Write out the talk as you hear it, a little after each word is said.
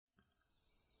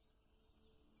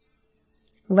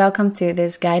Welcome to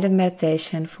this guided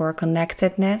meditation for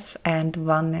connectedness and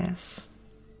oneness.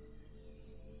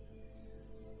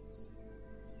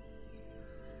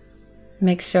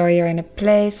 Make sure you're in a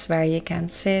place where you can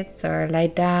sit or lie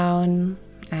down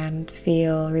and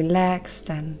feel relaxed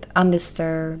and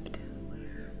undisturbed.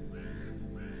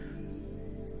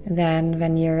 Then,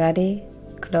 when you're ready,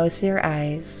 close your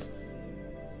eyes.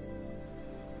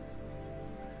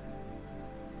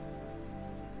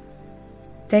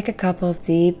 Take a couple of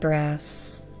deep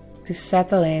breaths to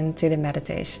settle into the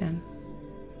meditation.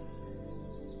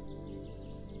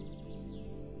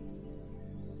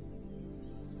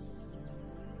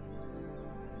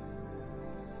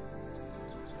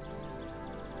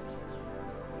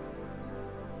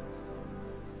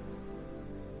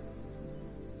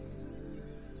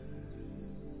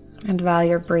 And while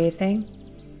you're breathing,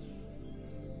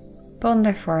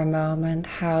 ponder for a moment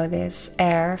how this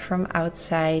air from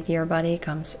outside your body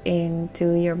comes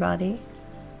into your body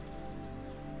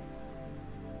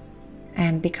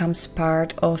and becomes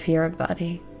part of your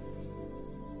body,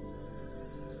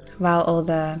 while all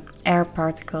the air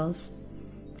particles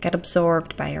get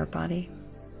absorbed by your body.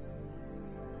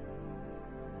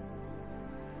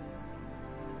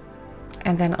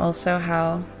 And then also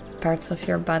how parts of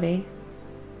your body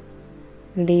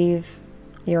leave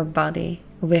your body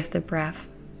with the breath.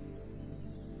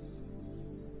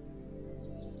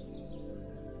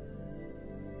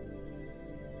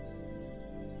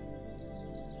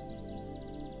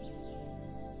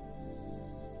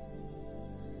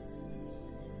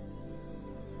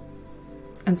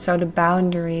 And so the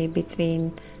boundary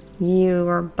between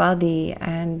your body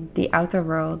and the outer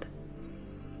world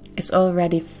is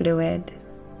already fluid,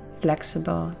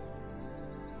 flexible,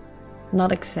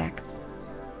 not exact.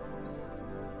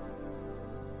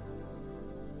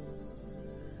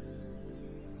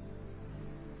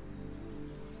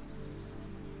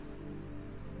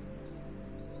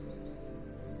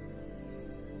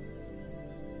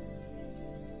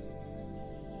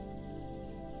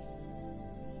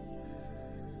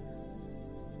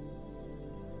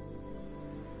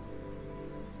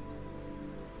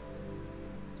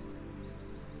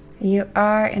 You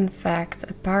are, in fact,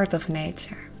 a part of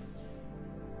nature.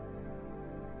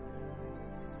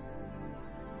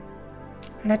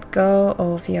 Let go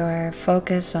of your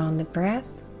focus on the breath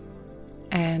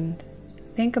and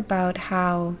think about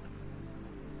how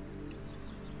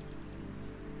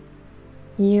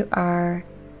you are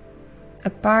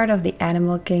a part of the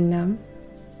animal kingdom,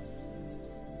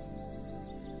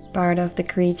 part of the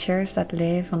creatures that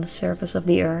live on the surface of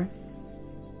the earth.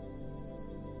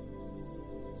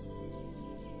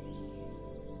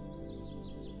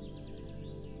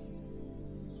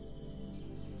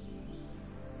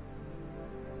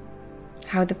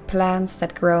 How the plants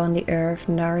that grow on the earth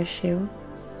nourish you.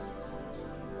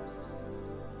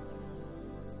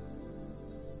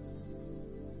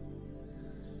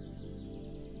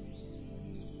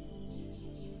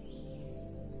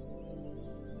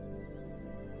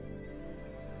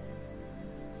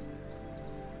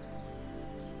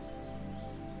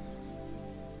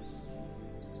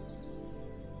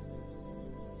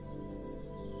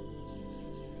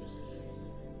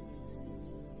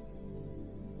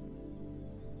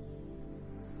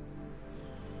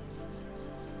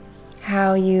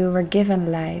 How you were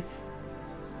given life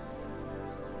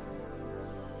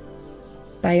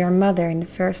by your mother in the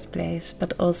first place,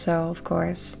 but also, of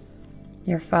course,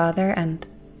 your father and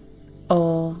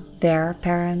all their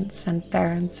parents and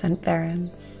parents and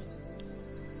parents.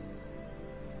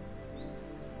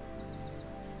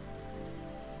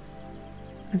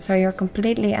 And so you're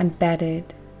completely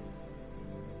embedded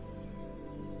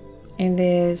in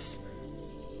this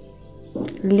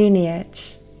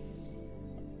lineage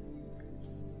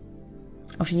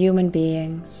of human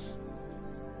beings.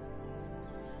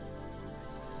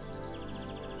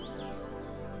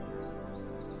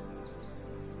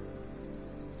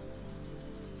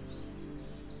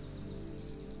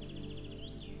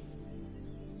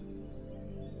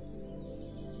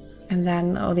 And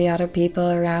then all the other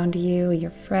people around you, your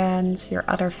friends, your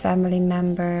other family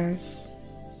members,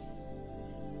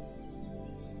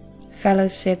 fellow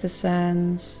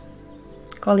citizens,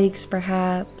 colleagues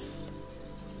perhaps,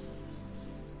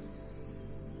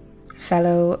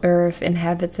 fellow earth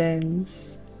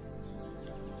inhabitants.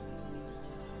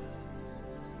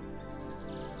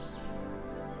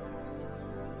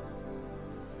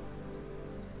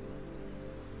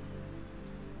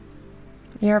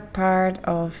 You're part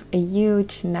of a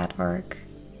huge network.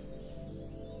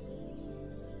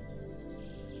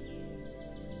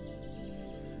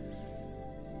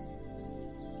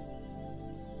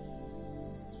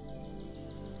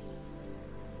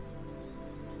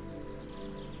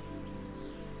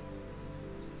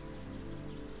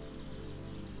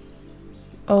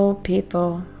 all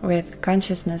people with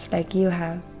consciousness like you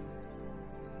have.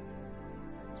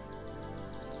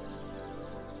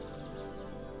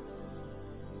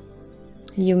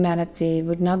 Humanity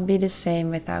would not be the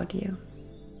same without you.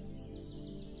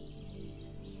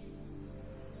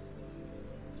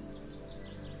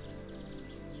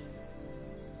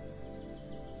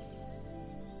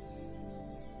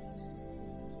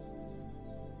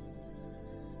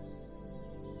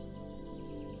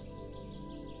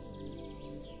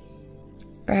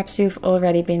 Perhaps you've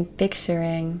already been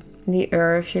picturing the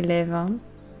earth you live on.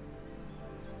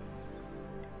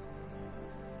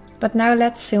 But now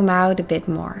let's zoom out a bit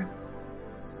more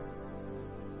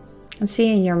and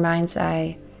see in your mind's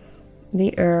eye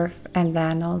the earth and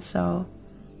then also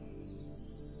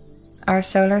our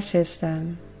solar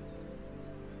system.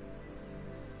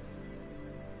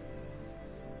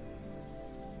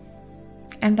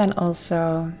 And then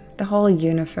also the whole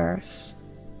universe.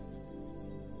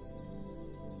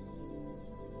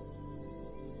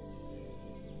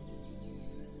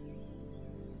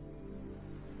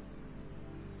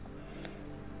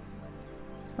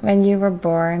 When you were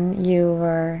born, you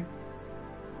were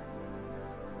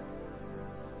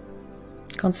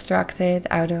constructed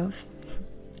out of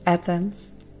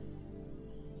atoms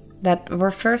that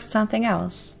were first something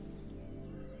else.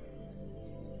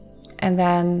 And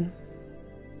then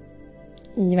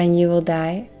when you will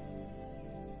die,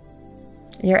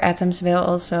 your atoms will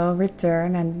also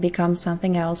return and become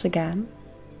something else again.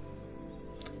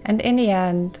 And in the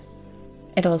end,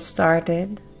 it all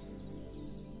started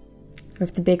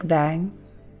with the Big Bang.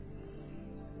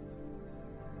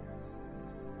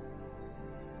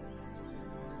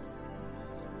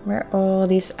 Where all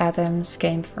these atoms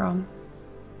came from.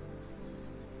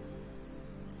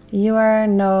 You are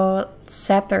not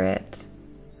separate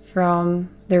from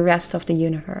the rest of the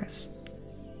universe.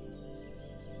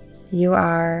 You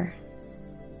are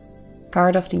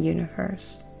part of the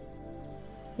universe.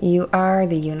 You are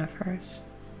the universe.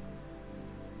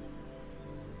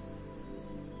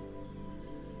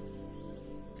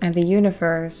 And the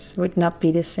universe would not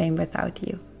be the same without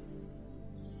you.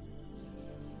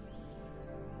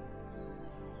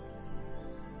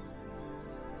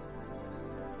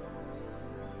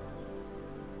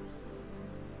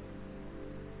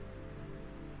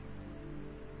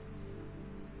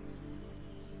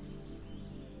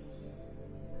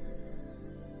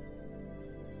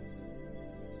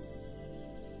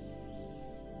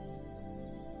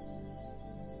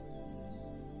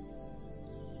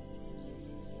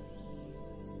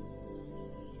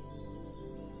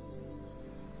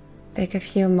 Take a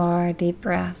few more deep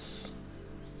breaths.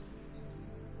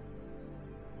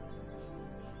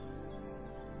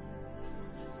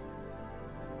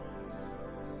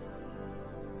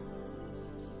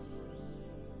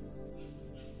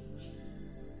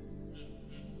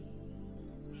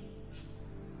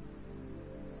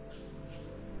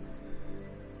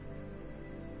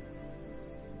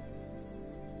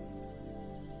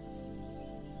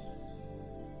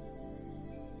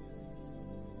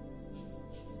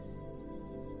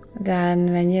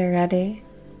 Then, when you're ready,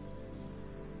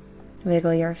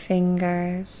 wiggle your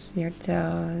fingers, your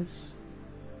toes.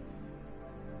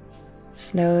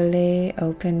 Slowly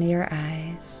open your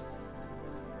eyes.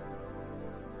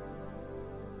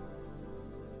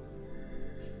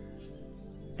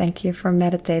 Thank you for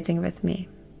meditating with me.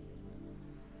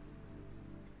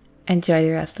 Enjoy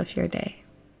the rest of your day.